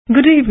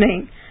Good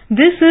evening.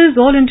 This is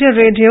All India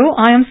Radio.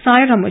 I am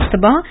Saira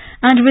Mujtaba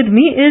and with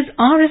me is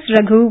Rs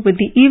Raghu with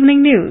the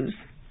evening news.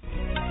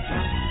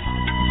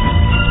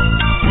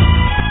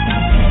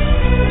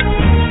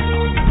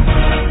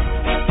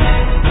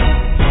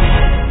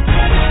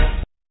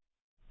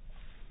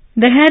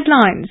 The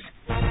headlines.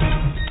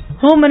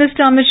 Home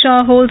Minister Amit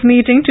Shah holds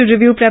meeting to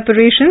review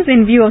preparations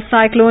in view of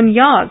cyclone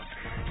Yas.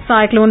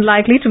 Cyclone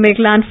likely to make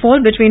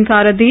landfall between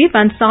Paradip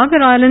and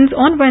Sagar Islands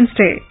on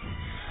Wednesday.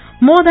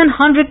 More than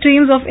 100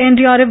 teams of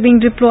NDRF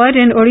being deployed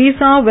in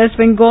Odisha, West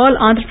Bengal,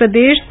 Andhra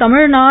Pradesh,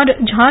 Tamil Nadu,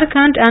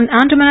 Jharkhand and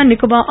Andaman and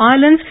Nicobar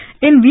Islands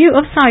in view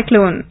of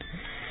cyclone.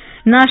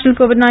 National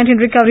COVID-19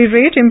 recovery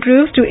rate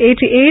improves to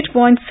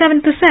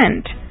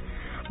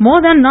 88.7%. More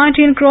than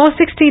 19 crore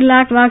 60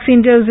 lakh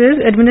vaccine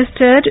doses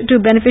administered to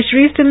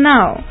beneficiaries till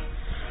now.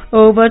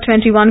 Over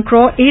 21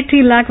 crore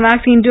 80 lakh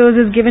vaccine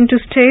doses given to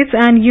states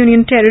and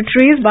union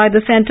territories by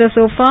the centre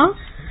so far.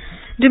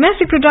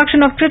 Domestic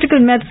production of critical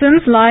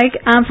medicines like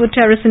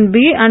amphotericin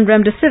B and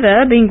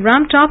remdesivir being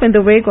ramped up in the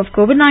wake of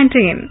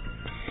COVID-19.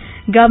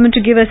 Government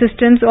to give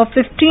assistance of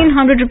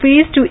 1,500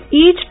 rupees to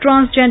each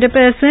transgender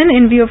person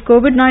in view of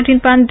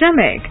COVID-19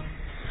 pandemic.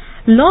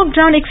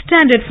 Lockdown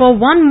extended for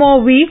one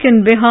more week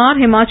in Bihar,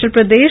 Himachal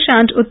Pradesh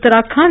and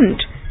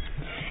Uttarakhand.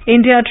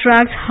 India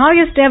attracts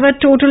highest ever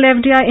total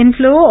FDI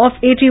inflow of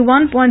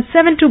 $81.72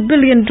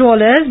 billion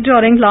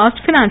during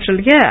last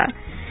financial year.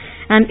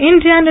 And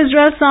India and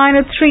Israel sign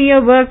a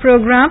 3-year work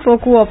program for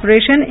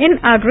cooperation in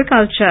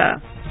agriculture.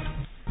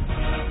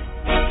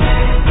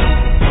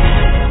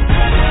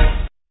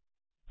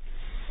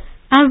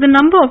 As the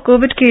number of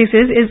COVID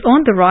cases is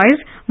on the rise,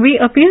 we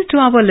appeal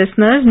to our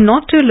listeners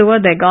not to lower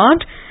their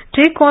guard,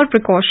 take all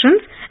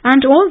precautions,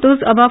 and all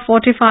those above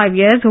 45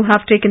 years who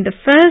have taken the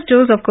first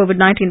dose of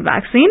COVID-19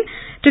 vaccine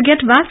to get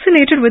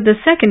vaccinated with the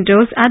second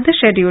dose at the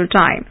scheduled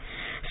time.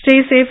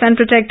 Stay safe and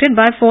protected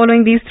by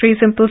following these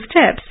 3 simple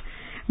steps.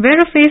 Wear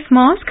a face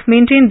mask,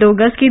 maintain 2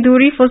 gaz ki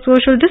duri for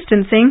social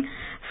distancing,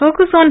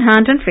 focus on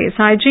hand and face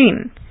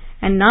hygiene.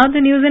 And now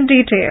the news in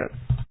detail.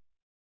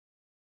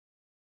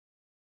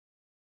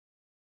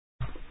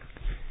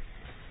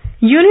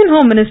 Union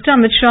Home Minister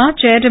Amit Shah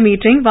chaired a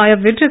meeting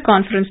via video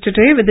conference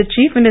today with the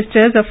Chief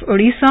Ministers of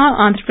Odisha,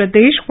 Andhra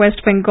Pradesh,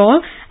 West Bengal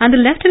and the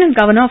Lieutenant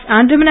Governor of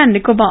Andaman and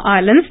Nicobar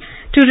Islands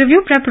to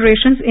review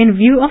preparations in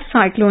view of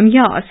cyclone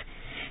Yas.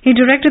 He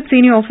directed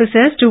senior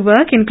officers to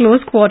work in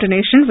close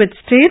coordination with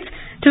states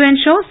to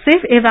ensure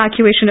safe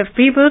evacuation of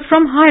people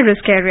from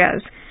high-risk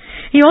areas.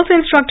 He also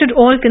instructed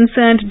all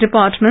concerned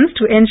departments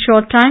to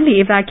ensure timely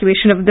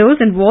evacuation of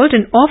those involved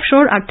in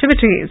offshore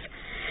activities.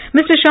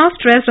 Mr. Shah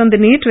stressed on the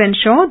need to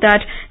ensure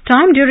that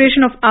time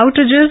duration of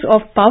outages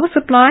of power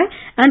supply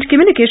and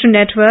communication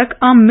network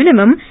are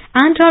minimum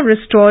and are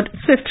restored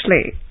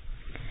swiftly.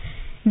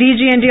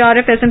 DG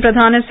NDRF S.N.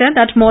 Pradhan has said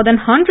that more than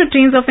 100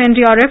 teams of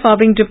NDRF are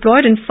being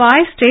deployed in 5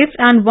 states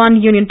and 1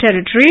 union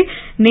territory,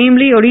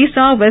 namely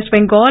Odisha, West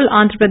Bengal,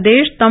 Andhra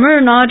Pradesh,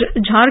 Tamil Nadu,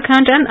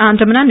 Jharkhand and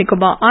Andaman and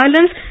Nicobar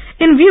Islands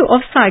in view of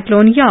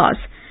cyclone Yas.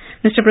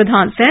 Mr.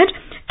 Pradhan said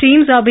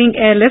teams are being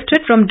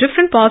airlifted from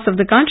different parts of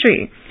the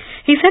country.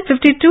 He said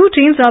 52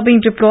 teams are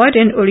being deployed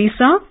in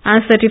Odisha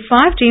and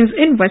 35 teams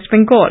in West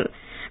Bengal.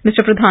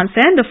 Mr. Pradhan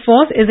said the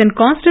force is in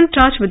constant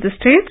touch with the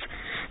states.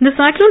 The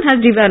cyclone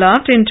has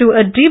developed into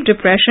a deep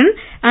depression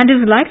and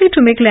is likely to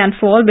make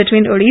landfall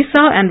between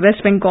Odisha and West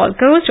Bengal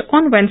coast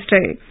on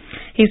Wednesday.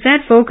 He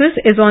said focus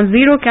is on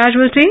zero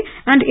casualty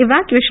and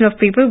evacuation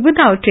of people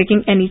without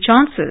taking any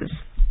chances.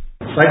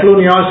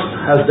 Cyclone Yas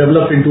has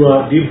developed into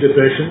a deep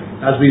depression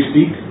as we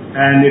speak,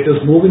 and it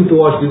is moving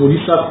towards the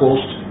Odisha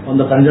coast on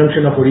the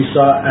conjunction of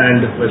Odisha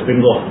and West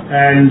Bengal.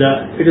 And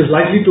it is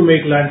likely to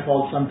make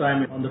landfall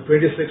sometime on the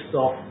 26th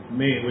of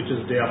May, which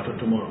is day after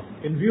tomorrow.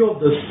 In view of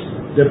this,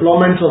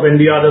 deployments of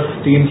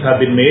NDRF teams have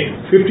been made.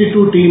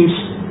 52 teams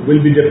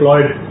will be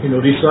deployed in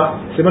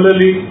Odisha.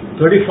 Similarly,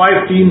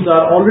 35 teams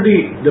are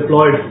already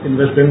deployed in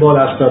West Bengal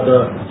as per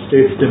the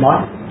state's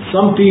demand.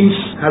 Some teams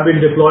have been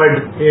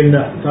deployed in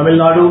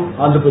Tamil Nadu,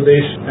 Andhra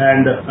Pradesh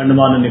and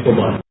Andaman and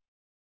Nicobar.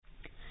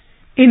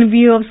 In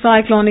view of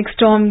cyclonic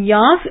storm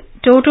Yas,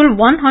 total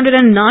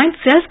 109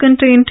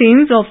 self-contained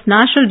teams of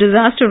National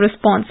Disaster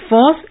Response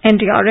Force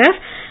 (NDRF)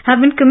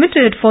 have been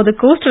committed for the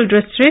coastal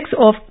districts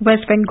of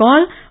West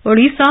Bengal,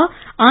 Odisha,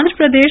 Andhra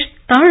Pradesh,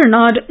 Tamil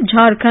Nadu,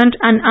 Jharkhand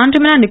and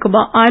Andaman and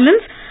Nicobar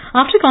Islands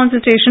after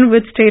consultation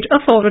with state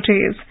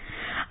authorities.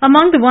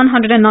 Among the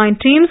 109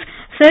 teams,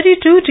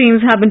 32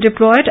 teams have been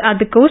deployed at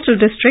the coastal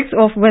districts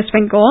of West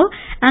Bengal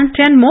and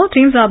 10 more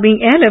teams are being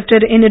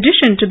airlifted in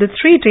addition to the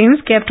 3 teams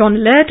kept on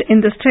alert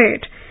in the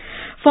state.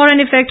 For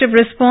an effective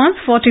response,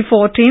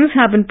 44 teams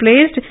have been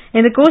placed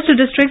in the coastal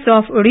districts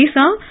of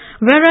Odisha,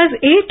 whereas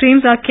 8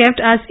 teams are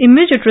kept as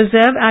immediate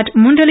reserve at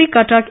Mundali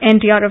Katak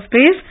NDRF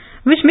base,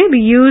 which may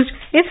be used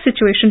if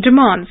situation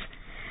demands.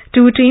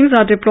 2 teams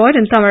are deployed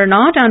in Tamil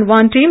Nadu and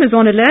 1 team is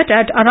on alert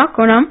at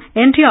Arakonam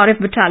NDRF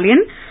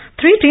battalion.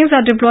 3 teams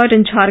are deployed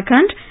in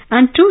Jharkhand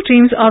and 2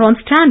 teams are on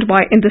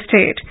standby in the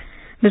state.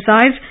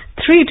 Besides,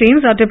 3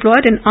 teams are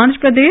deployed in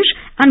Andhra Pradesh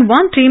and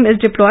 1 team is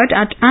deployed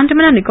at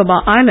Andaman and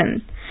Nicobar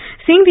Island.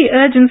 Seeing the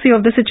urgency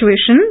of the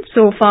situation,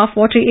 so far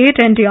 48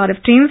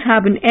 NDRF teams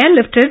have been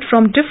airlifted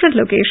from different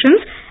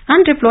locations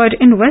and deployed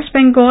in West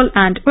Bengal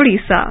and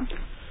Odisha.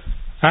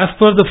 As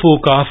per the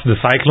forecast, the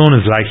cyclone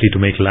is likely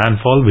to make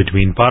landfall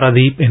between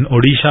Paradip in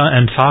Odisha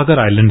and Sagar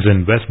Islands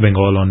in West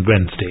Bengal on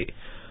Wednesday.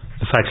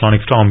 The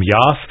cyclonic storm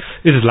Yas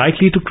is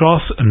likely to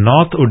cross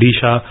North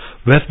Odisha,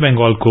 West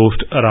Bengal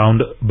coast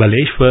around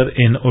Baleshwar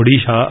in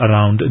Odisha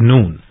around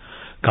noon,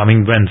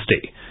 coming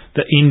Wednesday.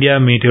 The India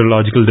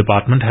Meteorological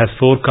Department has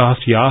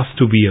forecast Yas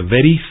to be a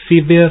very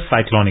severe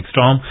cyclonic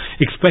storm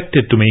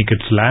expected to make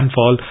its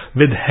landfall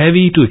with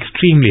heavy to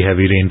extremely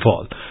heavy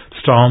rainfall.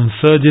 Storm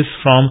surges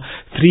from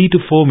 3 to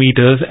 4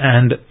 meters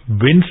and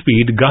wind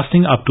speed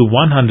gusting up to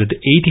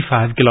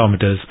 185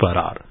 kilometers per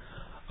hour.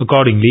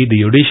 Accordingly,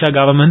 the Odisha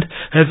government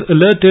has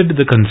alerted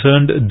the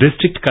concerned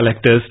district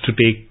collectors to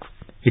take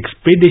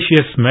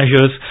expeditious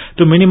measures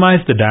to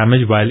minimize the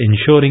damage while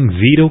ensuring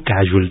zero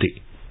casualty.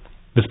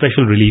 The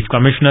Special Relief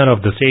Commissioner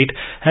of the state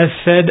has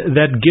said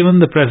that given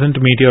the present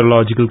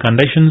meteorological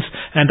conditions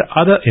and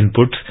other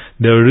inputs,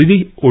 the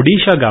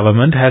Odisha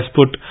government has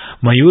put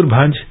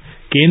Mayurbhanj,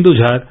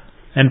 Kendujhar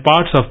and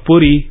parts of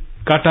Puri,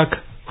 Cuttack,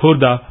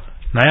 Khurda,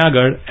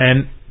 Nayagarh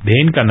and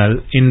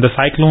Dhenkanal in the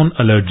cyclone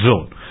alert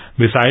zone.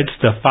 Besides,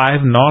 the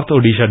 5 North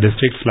Odisha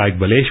districts like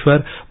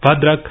Baleshwar,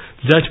 Bhadrak,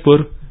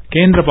 Jajpur,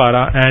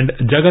 Kendrapara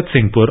and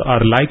Jagatsinghpur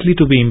are likely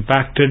to be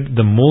impacted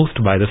the most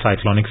by the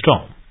cyclonic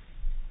storm.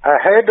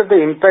 Ahead of the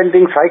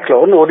impending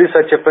cyclone,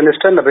 Odisha Chief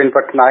Minister Naveen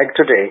Patnaik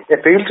today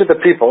appealed to the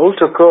people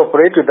to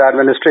cooperate with the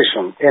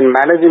administration in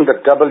managing the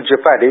double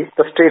jeopardy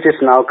the state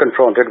is now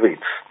confronted with.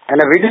 In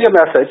a video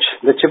message,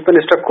 the Chief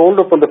Minister called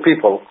upon the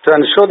people to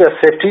ensure their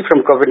safety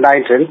from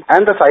COVID-19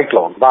 and the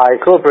cyclone by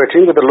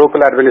cooperating with the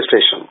local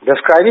administration.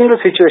 Describing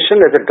the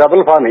situation as a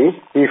double whammy,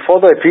 he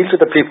further appealed to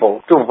the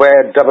people to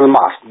wear double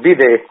masks, be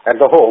they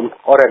at the home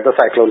or at the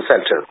cyclone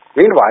shelter.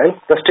 Meanwhile,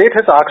 the state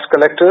has asked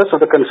collectors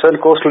of the concerned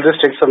coastal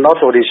districts of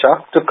North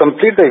Odisha to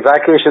complete the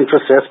evacuation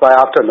process by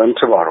afternoon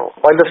tomorrow.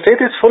 While the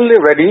state is fully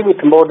ready with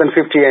more than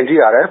 50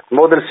 NDRF,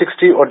 more than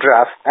 60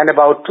 ODRAF and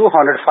about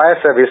 200 fire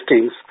service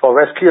teams for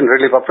rescue and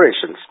relief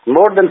operations,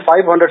 more than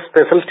 500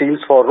 special teams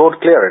for road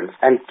clearance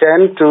and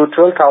 10 to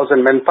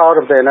 12,000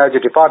 manpower of the Energy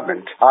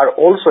Department are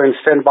also in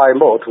standby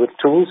mode with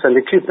tools and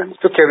equipment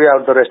to carry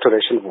out the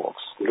restoration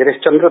works.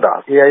 Girish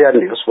Chandradas, AIR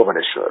News,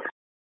 Bhubaneswar.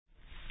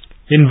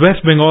 In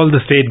West Bengal, the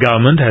state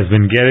government has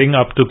been gearing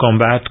up to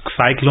combat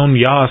cyclone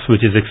Yas,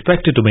 which is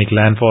expected to make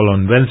landfall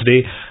on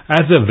Wednesday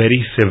as a very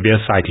severe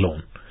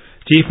cyclone.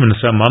 Chief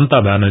Minister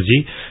Mamata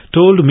Banerjee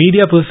told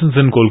media persons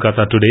in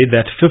Kolkata today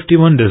that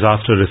 51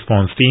 disaster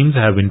response teams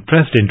have been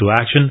pressed into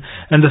action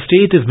and the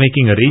state is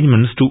making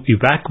arrangements to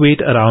evacuate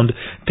around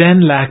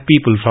 10 lakh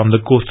people from the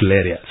coastal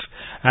areas.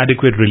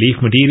 Adequate relief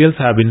materials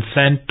have been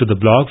sent to the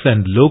blocks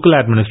and local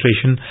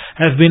administration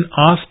has been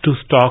asked to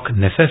stock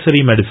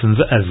necessary medicines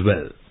as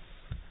well.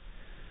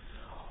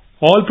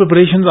 All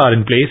preparations are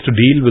in place to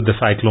deal with the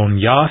cyclone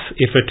Yas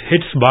if it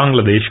hits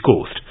Bangladesh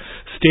coast.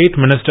 State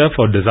Minister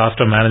for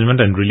Disaster Management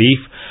and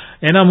Relief,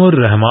 Enamur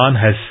Rahman,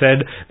 has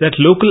said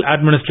that local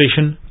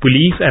administration,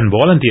 police and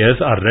volunteers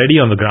are ready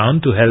on the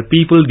ground to help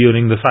people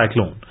during the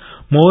cyclone.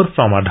 More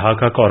from our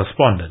Dhaka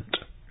correspondent.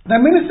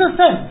 The minister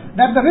said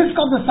that the risk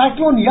of the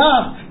cyclone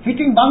Yas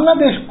hitting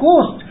Bangladesh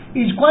coast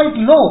is quite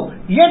low,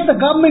 yet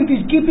the government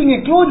is keeping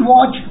a close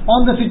watch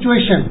on the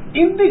situation.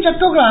 In the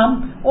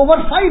Chattogram, over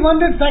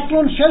 500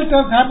 cyclone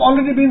shelters have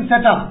already been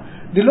set up.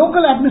 The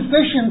local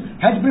administration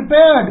has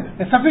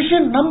prepared a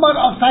sufficient number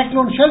of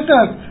cyclone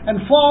shelters and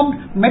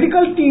formed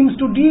medical teams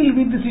to deal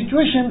with the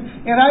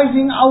situation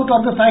arising out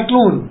of the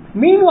cyclone.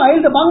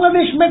 Meanwhile, the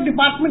Bangladesh Met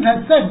Department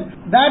has said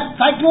that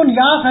cyclone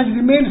Yas has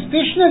remained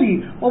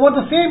stationary over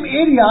the same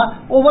area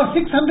over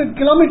 600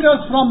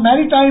 kilometers from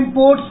maritime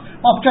ports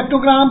of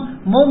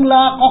Chattogram,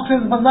 Mongla,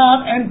 Cox's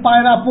Bazar and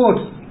Paira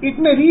ports. It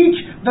may reach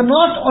the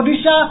North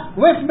Odisha,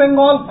 West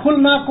Bengal,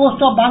 Khulna coast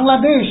of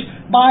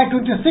Bangladesh by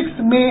 26th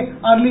May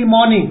early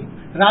morning.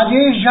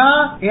 Rajesh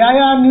Jha,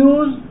 AIR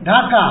News,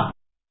 Dhaka.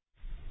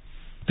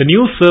 The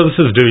News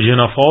Services Division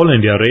of All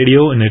India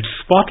Radio in its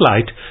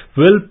Spotlight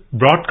will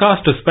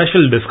broadcast a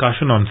special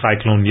discussion on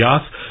Cyclone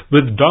Yas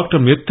with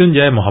Dr.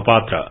 Mrityunjay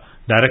Mohapatra,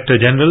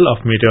 Director General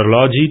of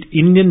Meteorology,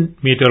 Indian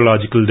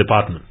Meteorological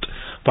Department.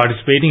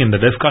 Participating in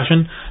the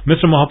discussion,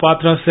 Mr.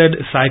 Mohapatra said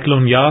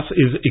Cyclone Yas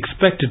is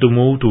expected to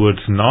move towards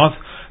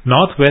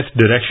northwest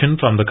direction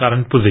from the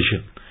current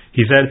position.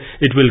 He said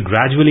it will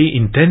gradually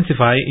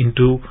intensify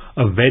into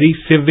a very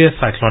severe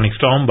cyclonic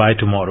storm by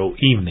tomorrow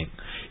evening.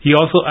 He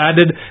also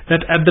added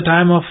that at the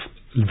time of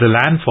the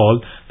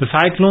landfall, the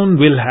cyclone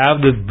will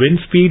have the wind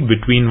speed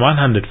between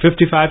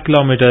 155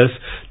 kilometers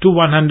to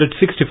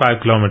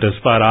 165 kilometers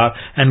per hour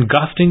and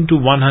gusting to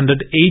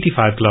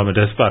 185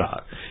 kilometers per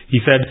hour. He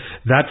said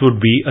that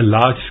would be a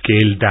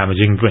large-scale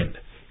damaging wind.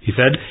 He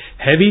said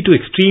heavy to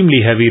extremely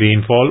heavy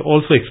rainfall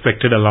also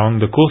expected along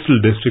the coastal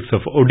districts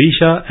of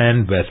Odisha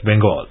and West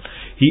Bengal.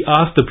 He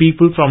asked the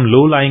people from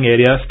low-lying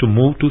areas to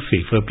move to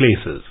safer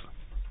places.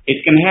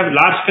 It can have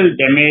large-scale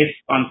damage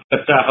on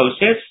kacha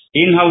houses,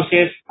 tin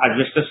houses,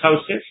 asbestos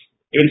houses.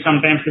 Even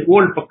sometimes the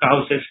old pakka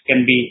houses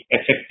can be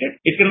affected.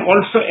 It can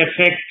also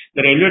affect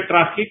the railway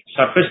traffic,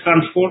 surface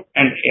transport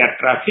and air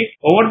traffic.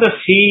 Over the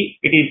sea,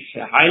 it is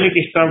highly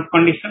disturbed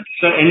condition.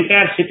 So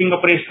entire shipping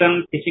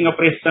operation, fishing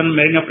operation,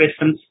 marine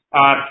operations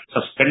are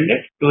suspended,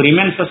 to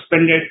remain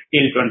suspended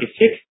till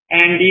 26th.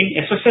 And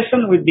in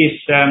association with this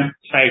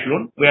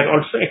cyclone, we are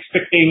also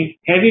expecting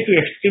heavy to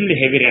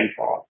extremely heavy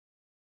rainfall.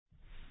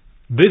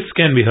 This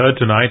can be heard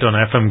tonight on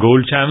FM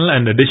Gold channel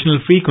and additional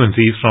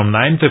frequencies from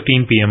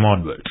 9:15 p.m.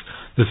 onwards.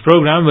 This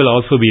program will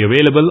also be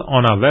available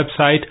on our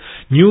website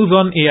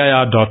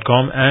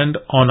newsonair.com and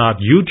on our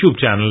YouTube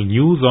channel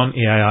News on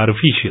AIR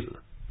Official.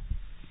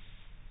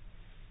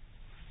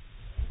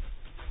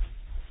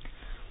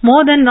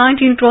 More than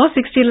 19 crore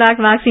 60 lakh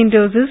vaccine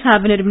doses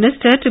have been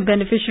administered to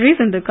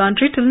beneficiaries in the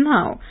country till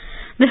now.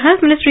 The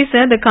Health Ministry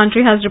said the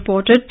country has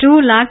reported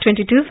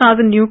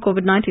 2,22,000 new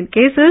COVID-19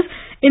 cases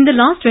in the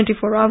last 24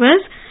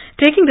 hours,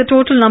 taking the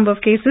total number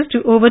of cases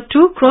to over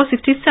 2 crore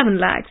 67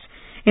 lakhs.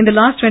 In the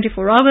last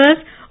 24 hours,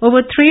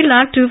 over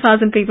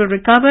 3,02,000 people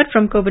recovered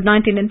from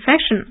COVID-19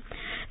 infection.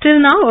 Till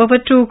now, over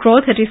 2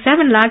 crore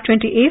 37 lakh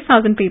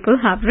 28,000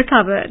 people have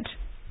recovered.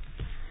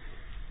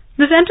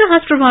 The centre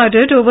has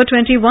provided over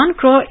 21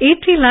 crore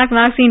 80 lakh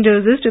vaccine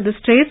doses to the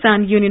states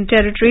and union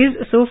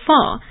territories so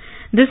far.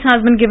 This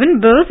has been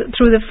given both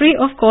through the free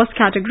of cost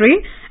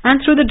category and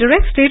through the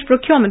direct state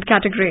procurement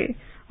category.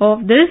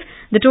 Of this,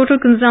 the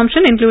total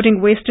consumption including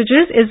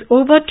wastages is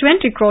over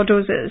 20 crore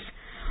doses.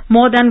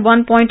 More than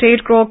 1.8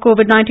 crore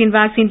COVID-19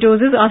 vaccine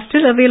doses are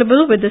still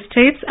available with the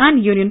states and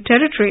union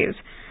territories.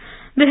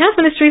 The Health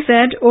Ministry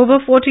said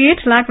over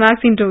 48 lakh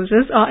vaccine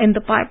doses are in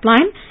the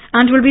pipeline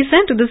and will be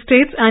sent to the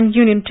states and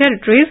union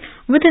territories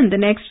within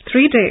the next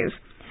 3 days.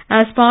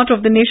 As part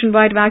of the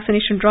nationwide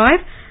vaccination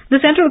drive,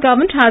 the central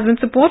government has been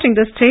supporting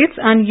the states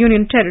and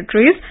union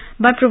territories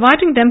by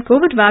providing them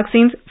COVID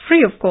vaccines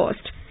free of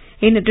cost.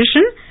 In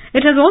addition,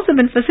 it has also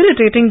been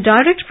facilitating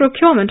direct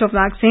procurement of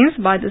vaccines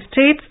by the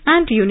states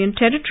and union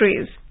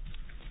territories.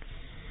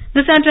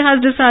 The centre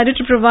has decided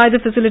to provide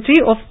the facility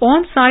of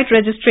on-site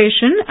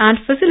registration and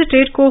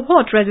facilitate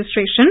cohort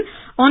registration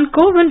on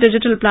CoWIN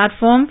digital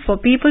platform for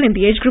people in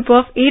the age group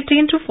of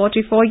 18 to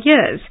 44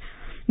 years.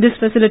 This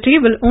facility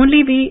will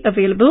only be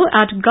available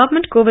at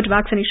government COVID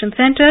vaccination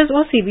centres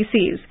or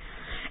CVCs.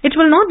 It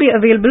will not be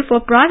available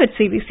for private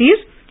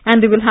CVCs and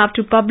they will have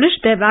to publish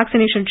their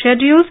vaccination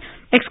schedules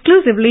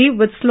exclusively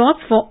with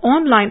slots for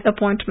online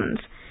appointments.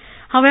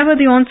 However,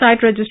 the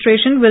on-site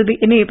registration will be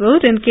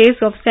enabled in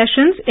case of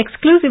sessions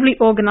exclusively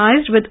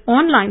organized with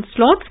online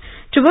slots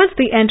towards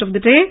the end of the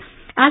day,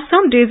 as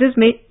some doses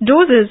may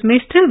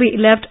still be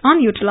left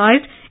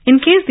unutilized in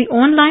case the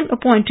online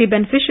appointee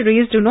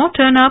beneficiaries do not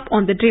turn up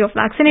on the day of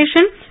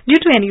vaccination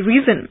due to any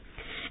reason.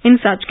 In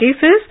such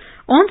cases,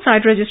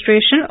 on-site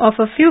registration of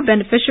a few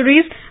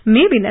beneficiaries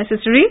may be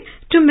necessary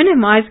to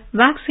minimize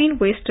vaccine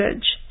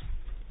wastage.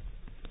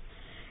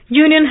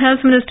 Union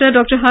Health Minister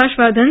Dr.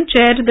 Harshvardhan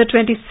chaired the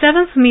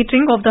 27th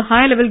meeting of the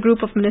high-level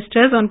group of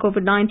ministers on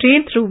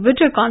COVID-19 through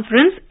video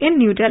conference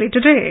in New Delhi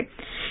today.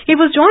 He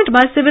was joined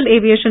by Civil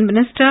Aviation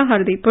Minister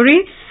Hardeep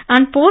Puri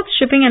and Ports,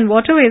 Shipping and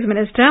Waterways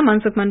Minister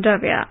Mansukh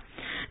Mandavia.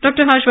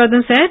 Dr.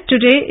 Harshvardhan said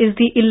today is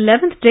the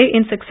 11th day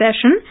in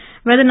succession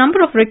where the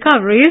number of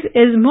recoveries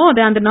is more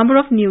than the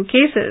number of new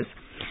cases.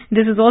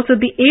 This is also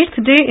the 8th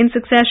day in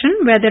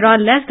succession where there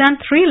are less than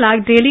 3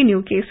 lakh daily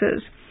new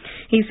cases.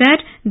 He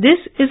said this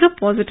is a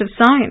positive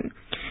sign.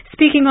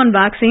 Speaking on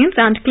vaccines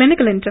and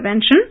clinical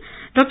intervention,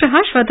 Dr.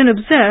 Harshvardhan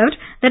observed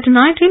that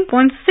 19.6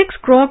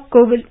 crore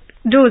COVID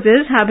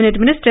doses have been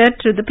administered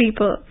to the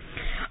people.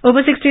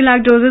 Over 60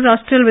 lakh doses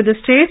are still with the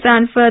states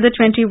and further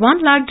 21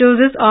 lakh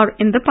doses are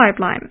in the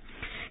pipeline.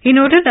 He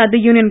noted that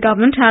the union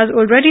government has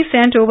already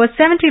sent over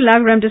 70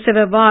 lakh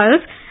remdesivir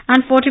vials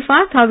and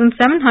 45,735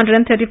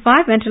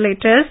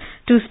 ventilators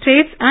to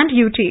states and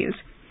UTs.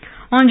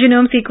 On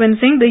genome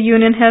sequencing, the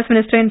Union Health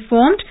Minister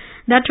informed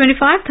that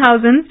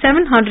 25,739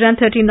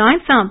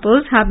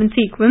 samples have been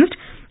sequenced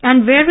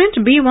and variant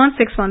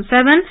B1617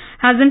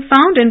 has been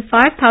found in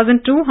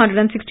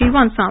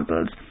 5,261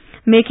 samples,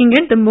 making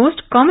it the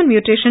most common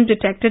mutation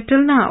detected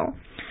till now.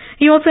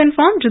 He also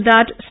informed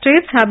that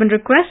states have been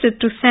requested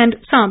to send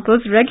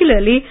samples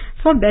regularly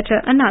for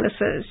better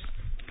analysis.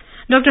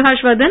 Dr.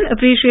 Harshvardhan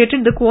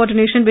appreciated the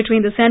coordination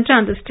between the centre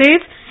and the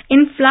states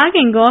in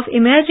flagging of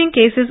emerging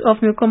cases of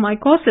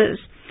mucormycosis.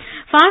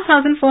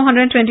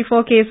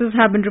 5,424 cases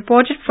have been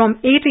reported from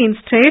 18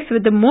 states,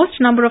 with the most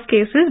number of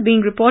cases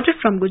being reported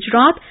from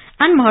Gujarat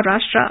and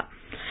Maharashtra.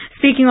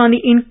 Speaking on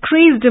the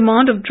increased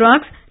demand of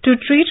drugs to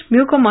treat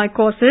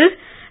mucormycosis,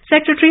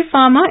 Secretary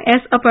Pharma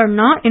S.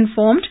 Aparna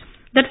informed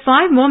that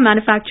 5 more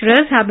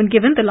manufacturers have been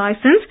given the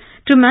license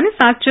to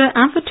manufacture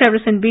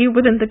amphotericin B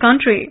within the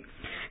country.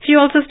 She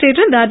also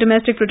stated that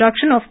domestic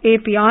production of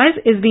APIs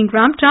is being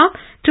ramped up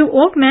to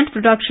augment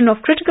production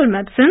of critical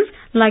medicines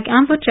like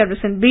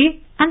amphotericin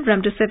B and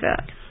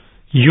remdesivir.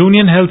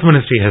 Union Health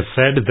Ministry has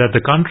said that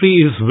the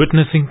country is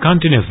witnessing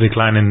continuous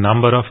decline in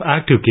number of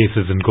active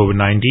cases in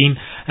COVID-19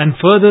 and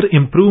further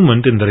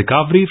improvement in the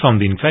recovery from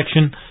the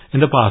infection in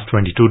the past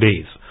 22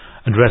 days.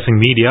 Addressing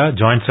media,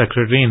 Joint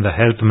Secretary in the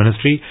Health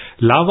Ministry,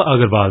 Lava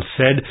Agarwal,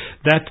 said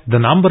that the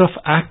number of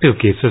active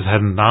cases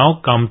has now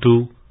come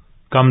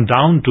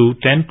down to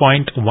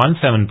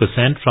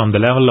 10.17% from the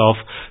level of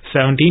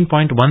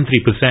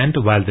 17.13%,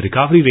 while the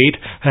recovery rate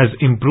has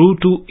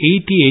improved to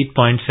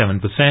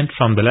 88.7%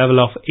 from the level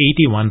of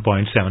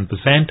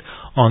 81.7%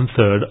 on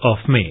 3rd of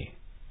May.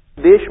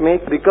 देश में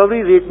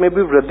recovery rate में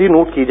भी वृद्धि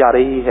note की जा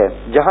रही है,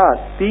 जहां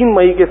 3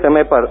 मई के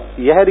समय पर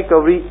यह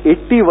रिकवरी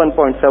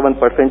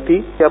 81.7% थी,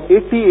 अब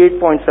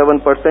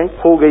 88.7%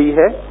 हो गई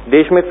है।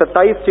 देश में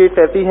 27 स्टेट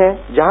ऐसी हैं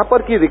जहां पर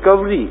की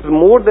recovery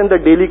more than the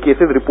daily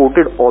cases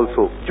reported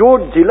also. जो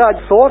जिला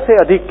 100 से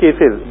अधिक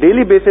केसेस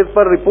डेली बेसिस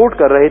पर रिपोर्ट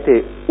कर रहे थे,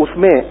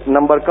 उसमें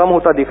नंबर कम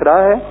होता दिख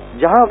रहा है,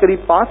 जहां करीब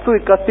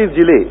 531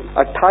 जिले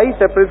 28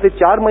 अप्रैल से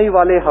 4 मई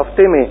वाले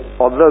हफ्ते में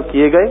ऑब्जर्व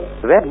किए गए,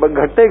 वह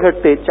घटते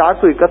घटते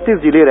 431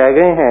 जिले रह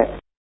गए हैं।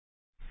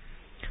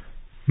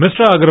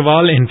 Mr.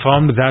 Agarwal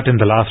informed that in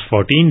the last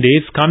 14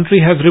 days, country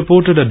has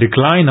reported a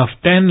decline of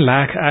 10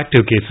 lakh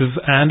active cases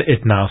and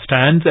it now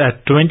stands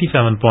at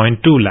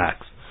 27.2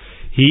 lakhs.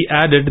 He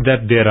added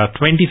that there are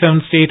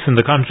 27 states in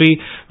the country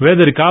where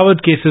the recovered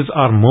cases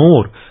are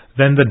more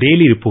than the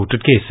daily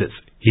reported cases.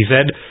 He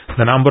said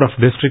the number of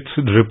districts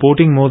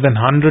reporting more than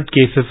 100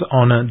 cases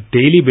on a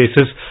daily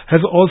basis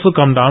has also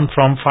come down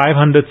from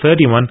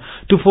 531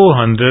 to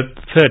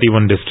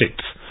 431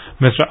 districts.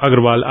 Mr.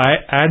 Agarwal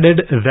added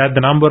that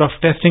the number of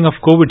testing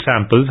of COVID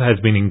samples has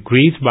been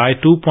increased by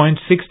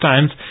 2.6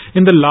 times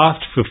in the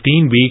last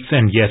 15 weeks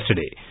and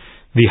yesterday.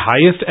 The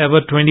highest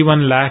ever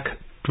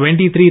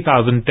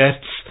 21,23,000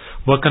 tests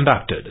were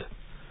conducted.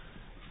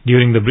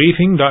 During the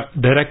briefing,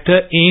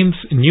 Director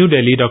AIIMS New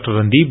Delhi Dr.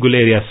 Randeep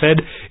Guleria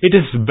said it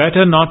is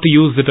better not to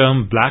use the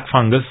term black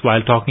fungus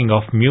while talking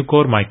of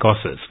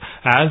mucormycosis,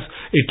 as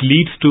it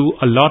leads to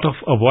a lot of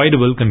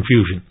avoidable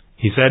confusion.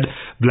 He said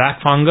black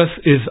fungus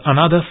is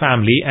another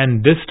family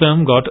and this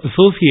term got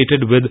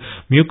associated with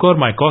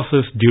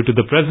mucormycosis due to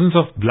the presence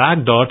of black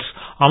dots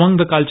among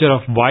the culture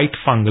of white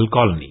fungal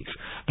colonies.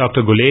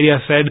 Dr. Guleria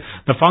said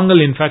the fungal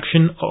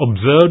infection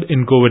observed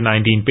in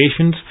COVID-19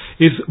 patients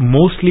is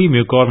mostly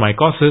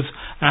mucormycosis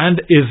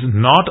and is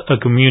not a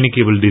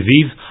communicable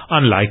disease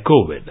unlike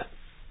COVID.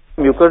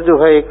 Mucor जो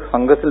है एक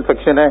fungus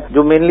infection है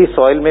जो mainly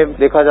soil में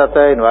देखा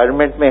जाता है,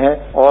 environment में है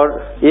और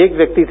एक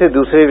व्यक्ति से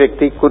दूसरे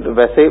व्यक्ति को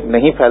वैसे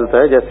नहीं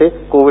फैलता है जैसे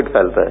कोविड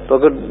फैलता है। तो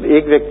अगर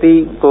एक व्यक्ति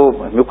को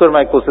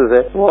म्यूकरमाइकोसिस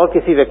है वो और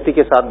किसी व्यक्ति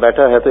के साथ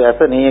बैठा है तो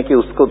ऐसा नहीं है कि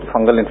उसको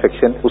फंगल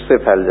इन्फेक्शन उससे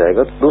फैल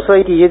जाएगा। दूसरा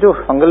कि ये जो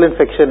फंगल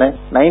इन्फेक्शन है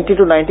 90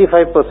 to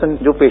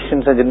 95% जो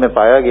पेशेंट्स हैं जिनमें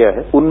पाया गया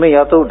है उनमें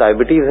या तो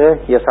डायबिटीज है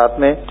या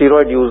साथ में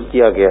स्टीरॉयड यूज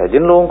किया गया है।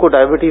 जिन लोगों को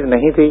डायबिटीज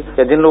नहीं थी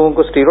या जिन लोगों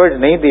को स्टीरॉयड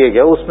नहीं दिया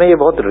गया उसमें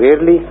ये बहुत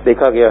रेयरली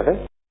देखा गया है।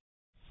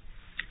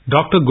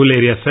 Dr.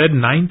 Guleria said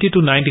 90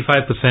 to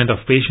 95% of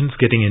patients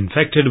getting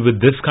infected with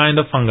this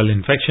kind of fungal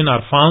infection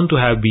are found to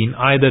have been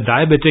either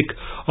diabetic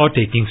or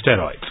taking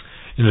steroids.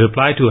 In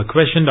reply to a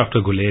question,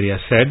 Dr. Guleria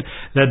said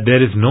that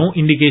there is no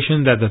indication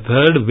that the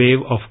third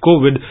wave of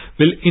COVID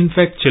will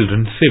infect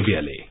children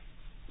severely.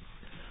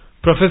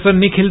 Professor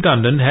Nikhil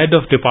Tandon, head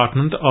of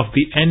Department of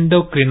the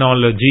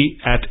Endocrinology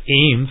at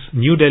AIIMS,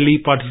 New Delhi,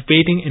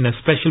 participating in a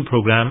special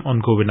program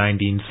on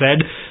COVID-19,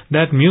 said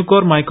that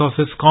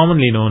mucormycosis,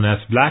 commonly known as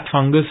black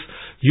fungus,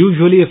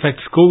 usually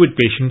affects COVID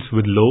patients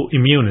with low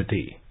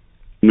immunity.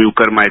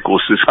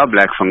 Mucormycosis का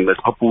black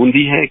fungus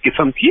फफूंदी है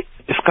किस्म की,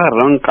 इसका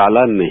रंग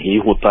काला नहीं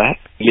होता है,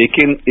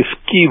 लेकिन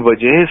इसकी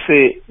वजह से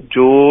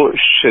जो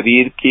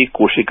शरीर की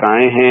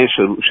कोशिकाएं हैं,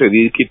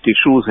 शरीर की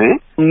टिश्यूज हैं,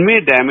 उनमें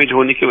डैमेज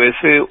होने की वजह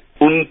से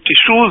उन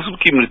टिश्यूज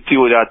की मृत्यु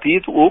हो जाती है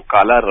तो वो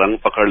काला रंग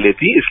पकड़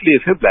लेती है, इसलिए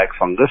इसे ब्लैक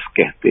फंगस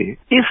कहते हैं।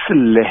 इस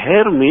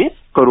लहर में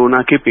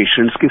कोरोना के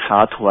पेशेंट्स के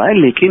साथ हुआ है,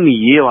 लेकिन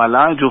ये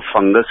वाला जो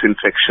फंगस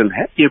इन्फेक्शन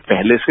है ये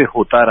पहले से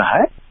होता रहा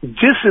है।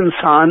 जिस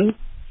इंसान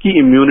की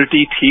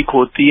इम्यूनिटी ठीक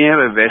होती है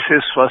वे वैसे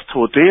स्वस्थ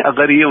होते हैं,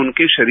 अगर ये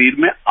उनके शरीर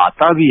में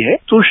आता भी है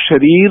तो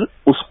शरीर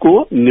उसको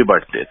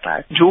निबट देता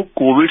है। जो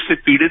कोविड से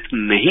पीड़ित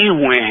नहीं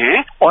हुए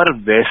हैं और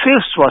वैसे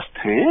स्वस्थ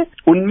हैं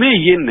उनमें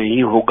ये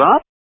नहीं होगा।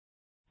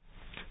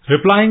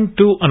 Replying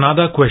to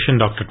another question,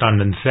 Dr.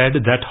 Tandon said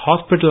that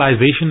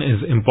hospitalization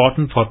is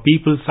important for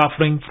people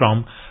suffering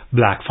from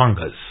black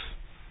fungus.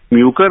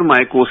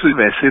 Mucormycosis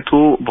वैसे तो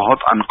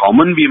बहुत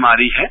अनकॉमन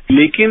बीमारी है,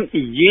 लेकिन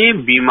ये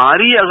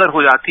बीमारी अगर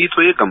हो जाती है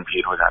तो ये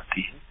गंभीर हो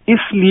जाती है।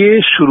 इसलिए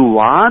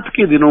शुरुआत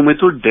के दिनों में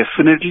तो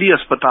डेफिनेटली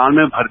अस्पताल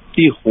में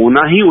भर्ती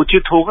होना ही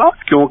उचित होगा,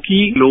 क्योंकि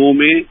लोगों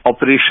में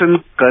ऑपरेशन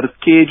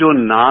करके जो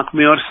नाक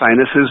में और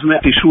साइनसेस में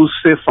टिश्यूज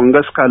से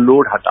फंगस का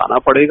लोड हटाना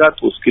पड़ेगा,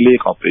 तो उसके लिए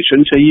एक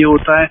ऑपरेशन चाहिए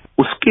होता है।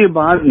 उसके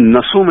बाद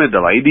नसों में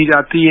दवाई दी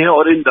जाती है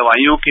और इन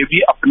दवाइयों के भी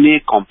अपने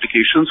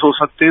कॉम्प्लिकेशंस हो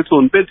सकते हैं, तो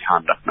उन पे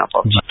ध्यान रखना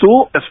पड़ता है।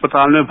 तो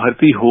अस्पताल में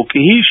भर्ती होके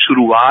ही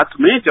शुरुआत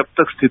में जब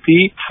तक स्थिति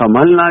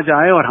संभल ना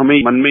जाए और हमें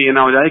मन में ये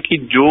ना हो जाए कि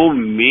जो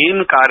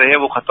मेन कार्य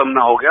है वो खत्म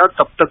ना हो गया,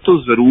 तब तक तो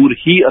जरूर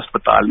ही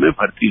अस्पताल में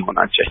भर्ती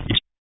होना चाहिए।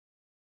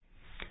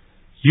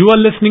 You are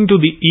listening to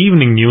the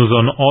evening news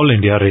on All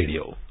India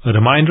Radio. A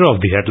reminder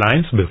of the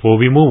headlines before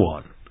we move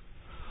on.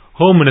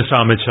 Home Minister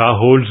Amit Shah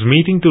holds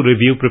meeting to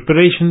review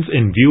preparations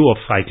in view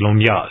of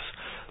Cyclone Yas.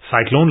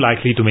 Cyclone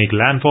likely to make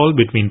landfall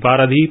between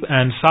Paradip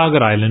and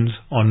Sagar Islands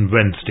on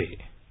Wednesday.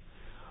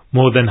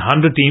 More than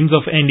 100 teams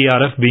of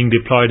NDRF being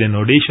deployed in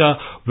Odisha,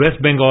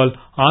 West Bengal,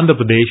 Andhra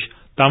Pradesh,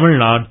 Tamil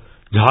Nadu,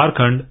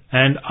 Jharkhand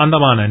and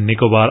Andaman and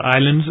Nicobar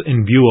Islands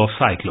in view of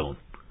cyclone.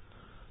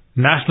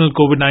 National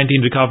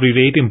COVID-19 recovery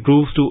rate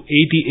improves to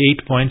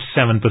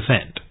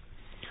 88.7%.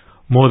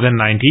 More than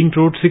 19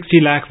 crore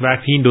 60 lakh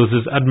vaccine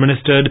doses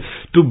administered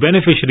to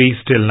beneficiaries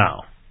till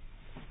now.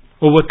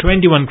 Over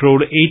 21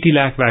 crore 80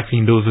 lakh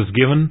vaccine doses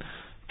given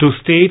to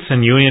states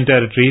and union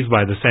territories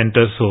by the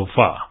centre so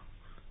far.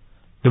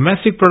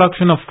 Domestic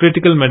production of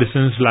critical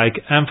medicines like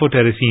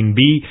amphotericin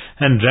B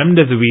and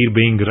remdesivir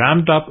being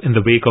ramped up in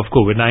the wake of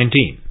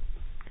COVID-19.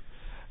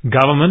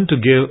 Government to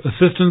give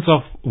assistance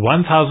of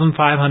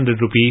 1,500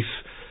 rupees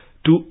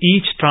to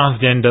each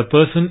transgender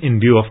person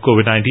in view of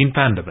COVID-19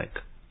 pandemic.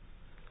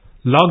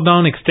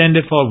 Lockdown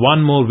extended for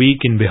one more week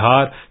in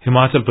Bihar,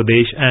 Himachal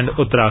Pradesh and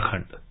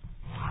Uttarakhand.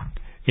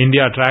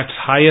 India attracts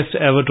highest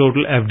ever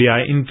total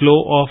FDI inflow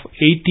of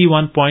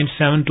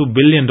 $81.72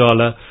 billion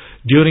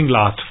during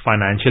last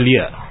financial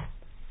year.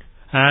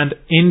 And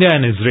India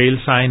and Israel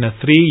sign a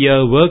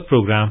 3-year work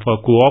program for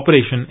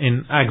cooperation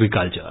in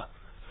agriculture.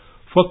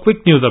 For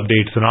quick news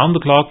updates around the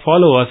clock,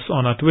 follow us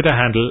on our Twitter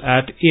handle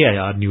at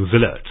AIR News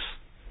Alerts.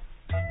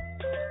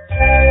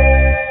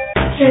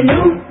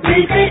 चलो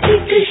मिलकर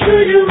एक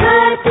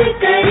शुरुआत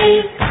करें,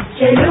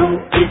 चलो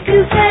एक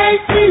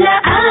फैसला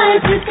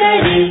आज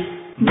करें,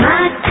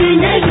 मास्क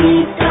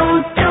नहीं तो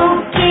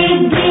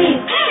टोकेंगे,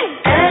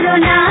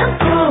 कोरोना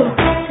को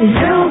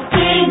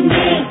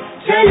रोकेंगे,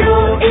 चलो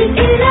एक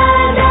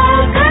इरादा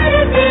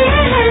करते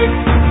हैं,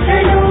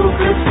 चलो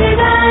खुद से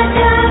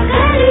वादा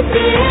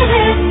करते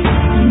हैं,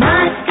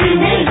 मास्क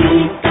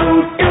नहीं तो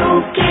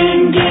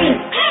टोकेंगे,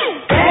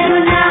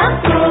 कोरोना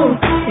को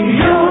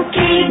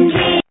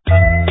रोकेंगे।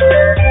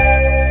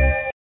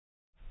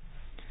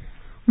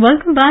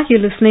 Welcome back.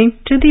 You're listening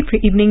to the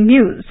evening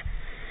news.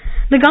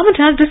 The government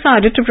has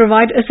decided to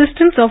provide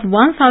assistance of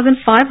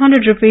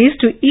 1,500 rupees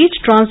to each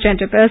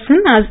transgender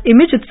person as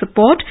immediate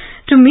support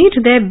to meet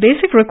their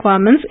basic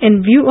requirements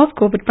in view of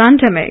COVID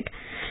pandemic.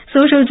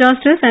 Social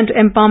Justice and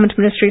Empowerment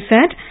Ministry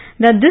said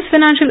that this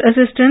financial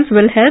assistance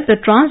will help the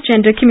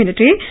transgender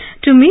community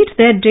to meet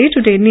their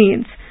day-to-day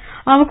needs.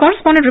 Our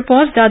correspondent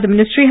reports that the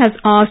ministry has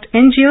asked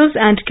NGOs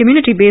and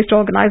community-based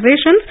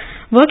organizations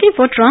working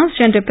for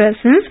transgender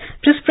persons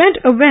to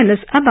spread awareness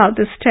about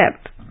this step.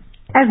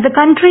 As the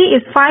country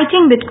is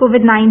fighting with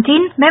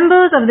COVID-19,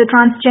 members of the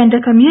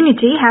transgender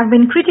community have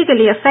been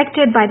critically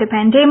affected by the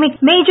pandemic,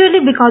 majorly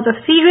because of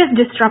serious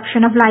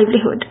disruption of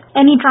livelihood.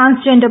 Any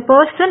transgender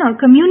person or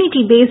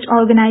community-based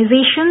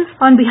organizations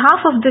on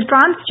behalf of the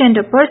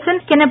transgender person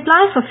can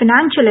apply for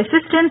financial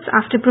assistance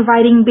after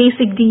providing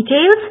basic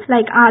details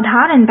like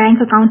Aadhaar and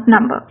bank account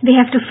number. They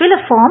have to fill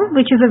a form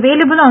which is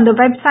available on the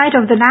website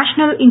of the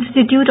National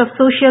Institute of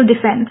Social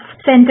Defense.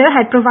 Center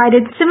had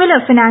provided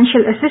similar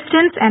financial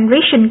assistance and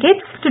ration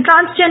kits to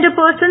transgender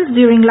persons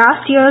during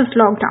last year's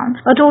lockdown.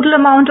 A total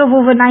amount of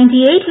over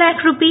 98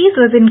 lakh rupees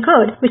was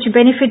incurred, which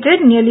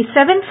benefited nearly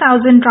 7,000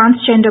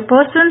 transgender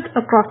persons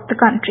across the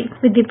country.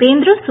 With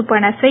Dipendra,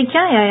 Suparna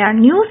Saikia, AIR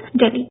News,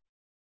 Delhi.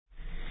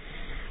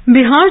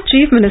 Bihar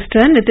Chief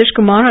Minister Nitish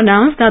Kumar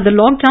announced that the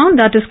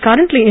lockdown that is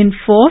currently in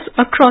force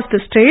across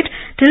the state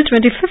till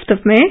 25th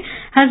of May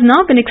has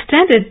now been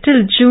extended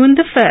till June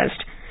the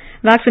 1st.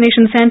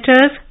 Vaccination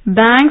centers,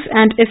 banks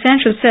and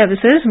essential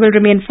services will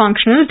remain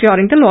functional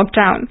during the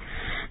lockdown.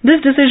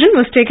 This decision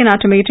was taken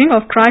at a meeting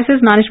of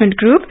Crisis Management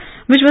Group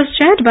which was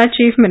chaired by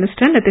Chief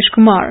Minister Nitish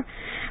Kumar.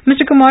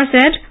 Mr. Kumar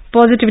said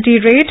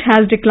positivity rate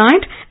has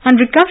declined and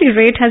recovery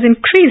rate has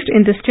increased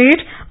in the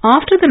state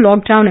after the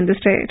lockdown in the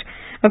state.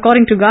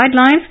 According to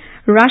guidelines,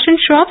 ration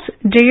shops,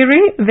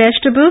 dairy,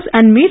 vegetables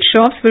and meat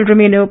shops will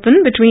remain open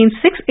between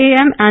 6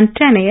 a.m. and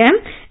 10 a.m.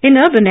 in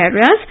urban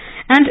areas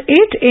and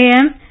 8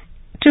 a.m.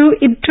 to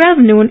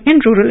 12 noon in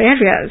rural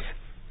areas.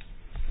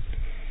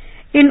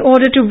 In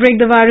order to break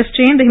the virus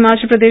chain, the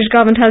Himachal Pradesh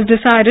government has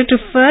decided to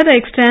further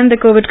extend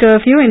the COVID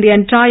curfew in the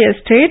entire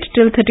state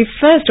till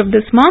 31st of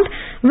this month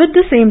with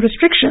the same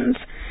restrictions.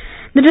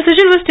 The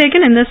decision was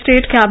taken in the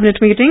state cabinet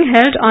meeting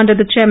held under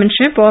the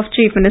chairmanship of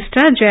Chief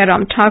Minister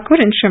Jairam Thakur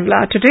in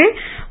Shimla today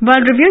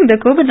while reviewing the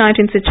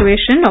COVID-19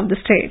 situation of the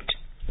state.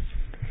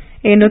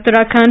 In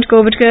Uttarakhand,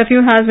 COVID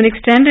curfew has been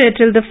extended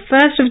till the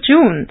 1st of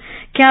June.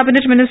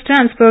 Cabinet Minister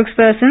and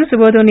spokesperson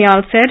Subodh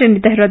Unyal said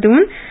in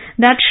Dehradun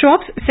that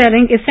shops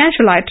selling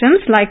essential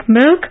items like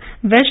milk,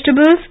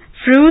 vegetables,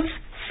 fruits,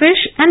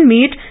 fish and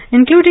meat,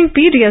 including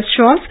PDS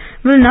shops,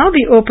 will now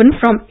be open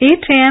from 8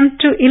 a.m.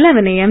 to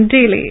 11 a.m.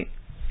 daily.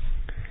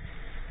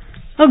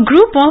 A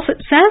group of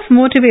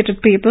self-motivated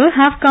people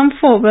have come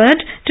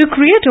forward to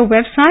create a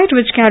website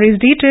which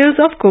carries details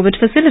of COVID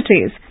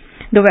facilities.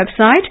 The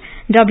website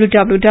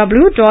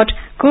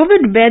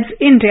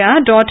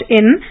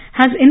www.covidbedsindia.in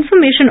has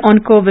information on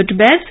COVID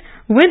beds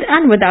with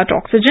and without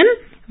oxygen,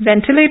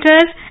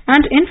 ventilators,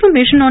 and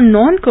information on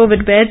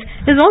non-COVID beds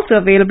is also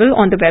available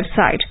on the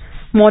website.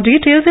 More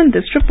details in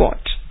this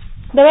report.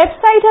 The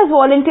website has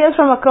volunteers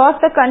from across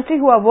the country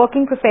who are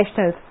working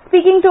professionals.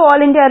 Speaking to All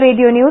India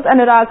Radio News,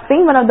 Anurag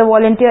Singh, one of the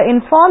volunteers,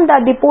 informed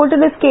that the portal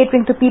is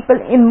catering to people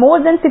in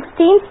more than 16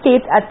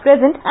 states at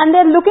present and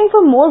they are looking for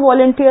more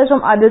volunteers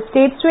from other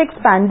states to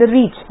expand the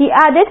reach. He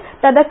added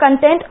that the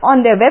content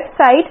on their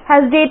website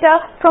has data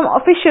from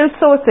official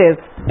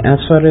sources. As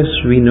far as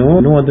we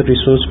know, no other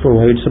resource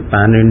provides a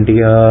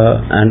pan-India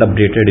and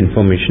updated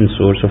information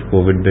source of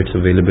COVID beds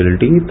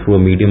availability through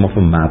a medium of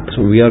a map.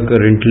 So we are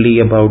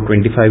currently about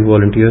 25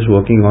 volunteers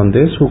working on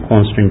this who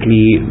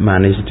constantly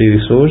manage the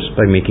resource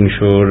by making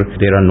sure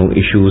there are no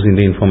issues in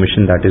the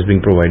information that is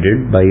being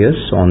provided by us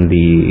on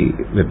the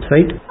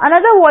website.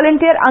 Another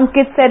volunteer,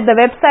 Ankit, said the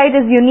website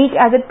is unique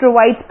as it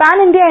provides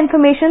pan-India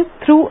information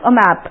through a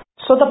map.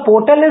 So the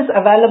portal is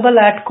available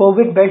at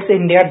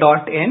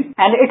covidbedsindia.in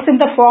and it's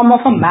in the form of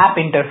a map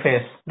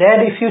interface.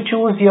 There, if you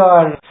choose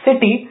your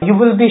city, you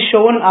will be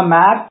shown a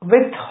map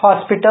with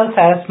hospitals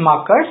as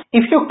markers.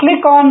 If you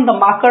click on the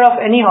marker of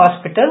any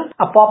hospital,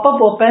 a pop-up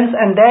opens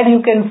and there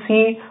you can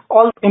see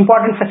all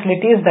important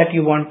facilities that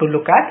you want to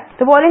look at.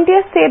 The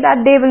volunteers say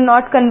that they will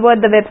not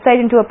convert the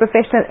website into a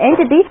professional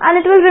entity and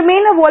it will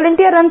remain a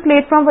volunteer-run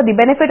platform for the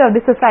benefit of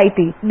the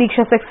society.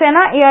 Diksha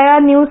Saxena,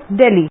 AIR News,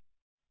 Delhi.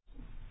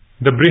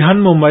 The Brihan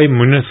Mumbai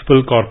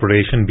Municipal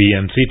Corporation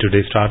BMC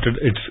today started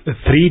its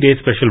 3-day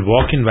special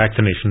walk-in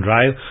vaccination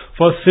drive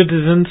for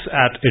citizens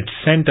at its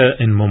centre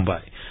in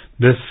Mumbai.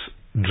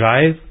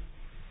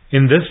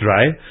 In this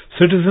drive,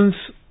 citizens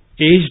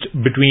aged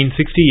between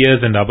 60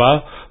 years and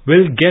above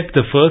will get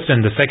the first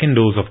and the second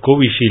dose of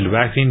Covishield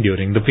vaccine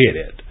during the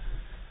period.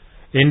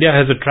 India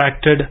has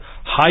attracted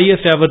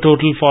highest ever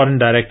total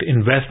foreign direct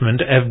investment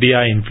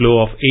FDI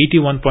inflow of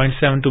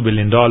 $81.72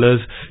 billion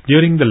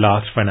during the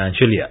last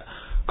financial year.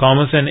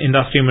 Commerce and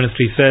Industry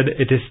Ministry said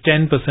it is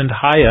 10%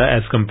 higher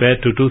as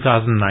compared to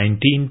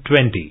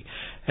 2019-20.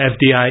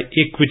 FDI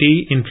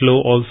equity inflow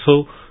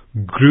also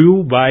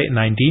grew by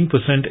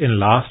 19% in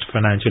last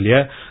financial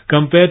year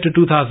compared to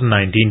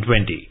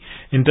 2019-20.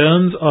 In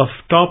terms of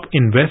top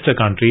investor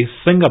countries,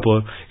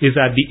 Singapore is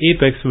at the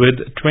apex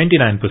with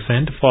 29%,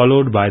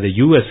 followed by the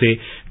USA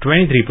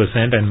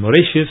 23% and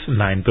Mauritius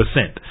 9%.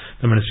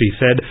 The ministry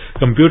said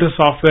computer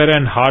software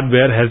and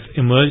hardware has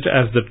emerged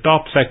as the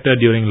top sector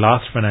during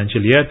last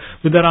financial year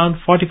with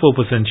around 44%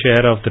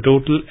 share of the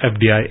total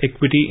FDI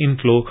equity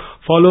inflow,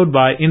 followed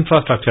by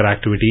infrastructure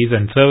activities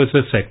and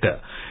services sector.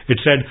 It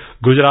said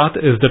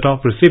Gujarat is the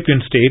top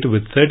recipient state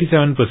with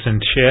 37%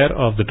 share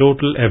of the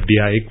total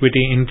FDI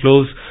equity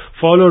inflows,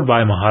 followed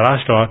by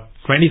Maharashtra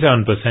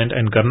 27%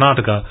 and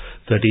Karnataka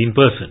 13%.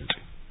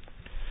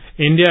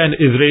 India and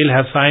Israel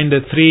have signed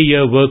a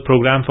 3-year work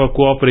program for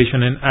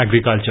cooperation in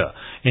agriculture.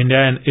 India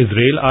and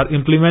Israel are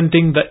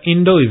implementing the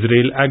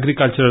Indo-Israel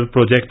Agricultural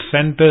Project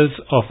Centers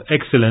of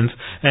Excellence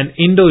and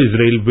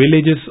Indo-Israel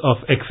Villages of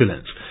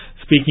Excellence.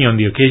 Speaking on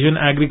the occasion,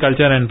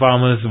 Agriculture and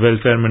Farmers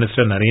Welfare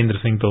Minister Narendra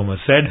Singh Tomar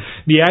said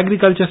the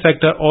agriculture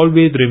sector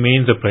always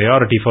remains a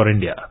priority for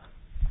India.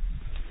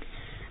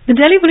 The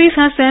Delhi police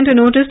has sent a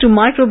notice to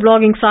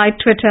microblogging site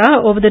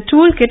Twitter over the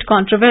toolkit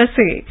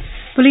controversy.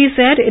 Police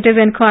said it is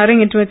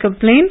inquiring into a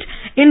complaint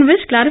in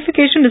which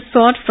clarification is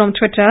sought from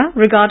Twitter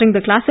regarding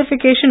the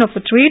classification of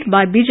a tweet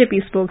by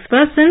BJP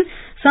spokesperson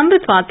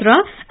Sambit Patra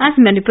as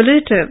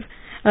manipulative.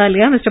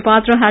 Earlier, Mr.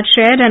 Patra had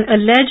shared an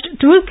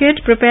alleged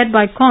toolkit prepared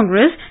by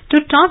Congress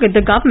to target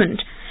the government.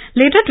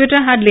 Later,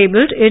 Twitter had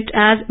labelled it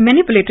as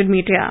manipulated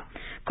media.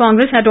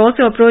 Congress had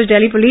also approached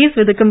Delhi police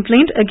with a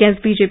complaint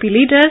against BJP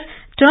leaders,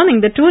 terming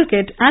the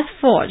toolkit as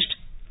forged.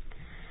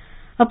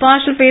 A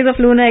partial phase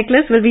of lunar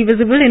eclipse will be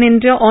visible in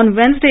India on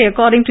Wednesday.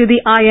 According to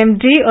the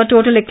IMD, a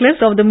total eclipse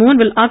of the moon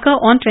will occur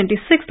on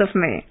 26th of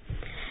May.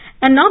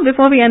 And now,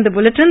 before we end the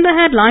bulletin, the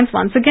headlines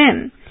once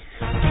again.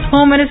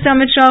 Home Minister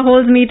Amit Shah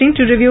holds meeting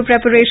to review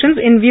preparations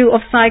in view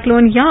of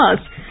cyclone Yas.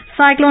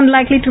 Cyclone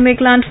likely to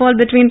make landfall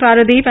between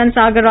Paradip and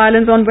Sagar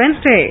Islands on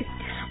Wednesday.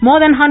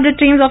 More than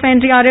 100 teams of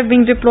NDRF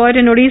being deployed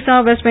in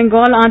Odisha, West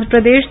Bengal, Andhra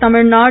Pradesh,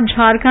 Tamil Nadu,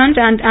 Jharkhand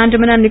and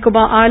Andaman and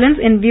Nicobar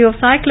Islands in view of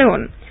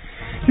cyclone.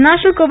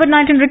 National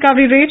COVID-19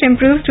 recovery rate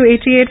improves to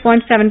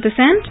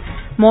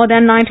 88.7%. More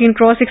than 19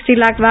 crore 60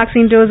 lakh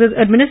vaccine doses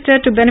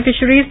administered to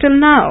beneficiaries till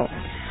now.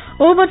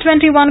 Over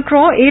 21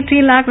 crore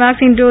 80 lakh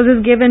vaccine doses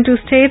given to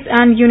states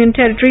and union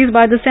territories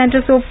by the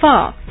centre so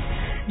far.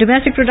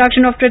 Domestic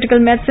production of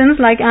critical medicines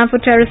like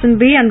amphotericin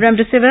B and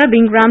remdesivir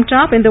being ramped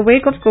up in the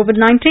wake of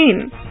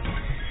COVID-19.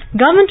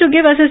 Government to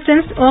give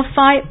assistance of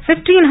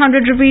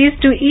 1,500 rupees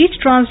to each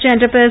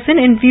transgender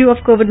person in view of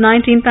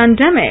COVID-19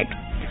 pandemic.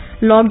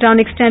 Lockdown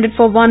extended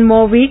for one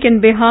more week in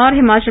Bihar,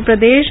 Himachal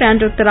Pradesh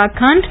and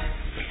Uttarakhand.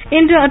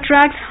 India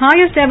attracts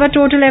highest ever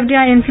total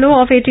FDI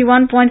inflow of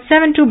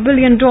 $81.72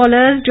 billion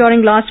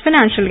during last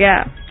financial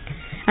year.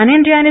 And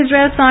India and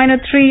Israel sign a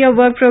 3-year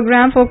work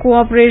program for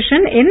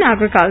cooperation in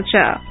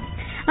agriculture.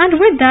 And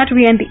with that,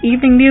 we end the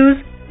evening news.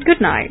 Good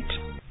night.